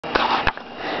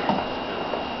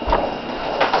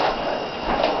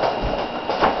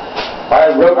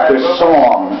I wrote this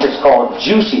song. It's called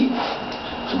Juicy.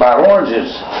 It's about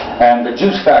oranges and the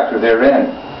juice factor they're in.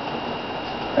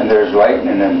 And there's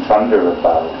lightning and thunder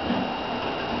about.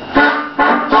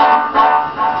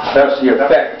 That's the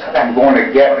effect I'm going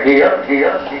to get here.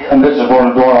 And this is what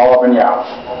I'm doing all up in your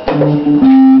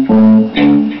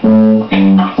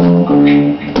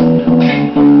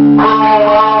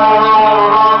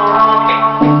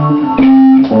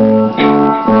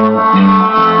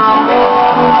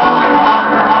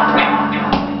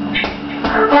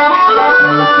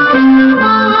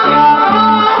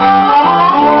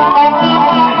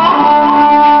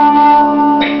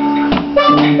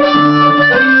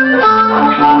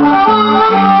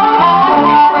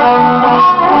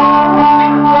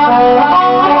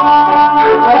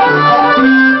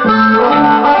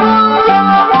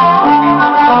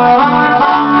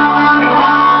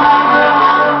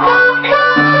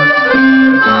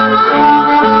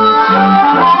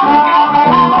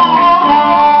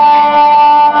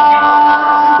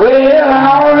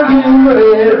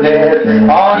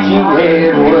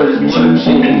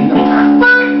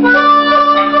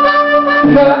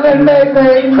Nothing make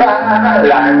me cry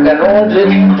like an orange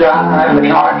is dry, but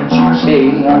not juicy.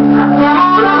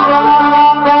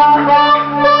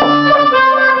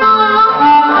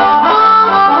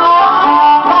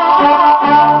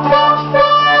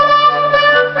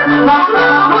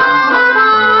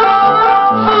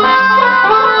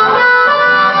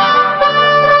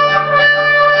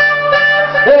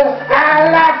 I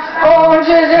like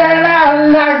oranges and I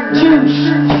like juice.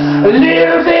 A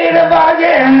little bit of vodka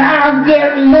and I'll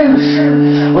get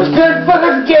loose. What's good for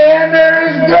the gander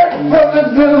is good for the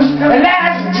goose, and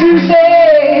that's juicy.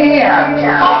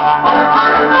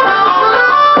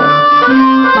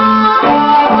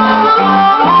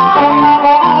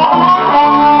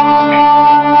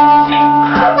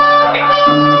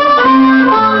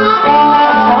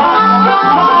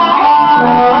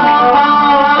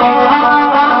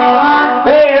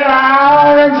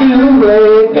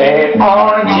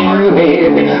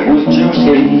 Was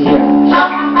juicy.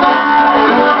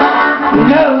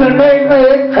 Nothing made me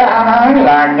cry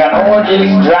like an orange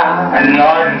is dry and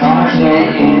not juicy.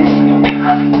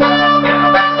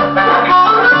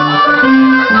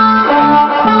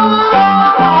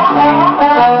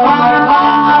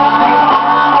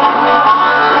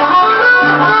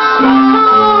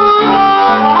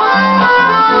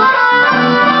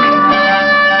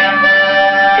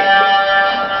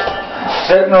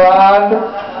 Sitting around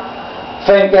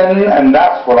thinking, and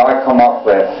that's what I come up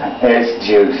with. It's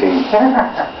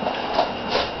juicy.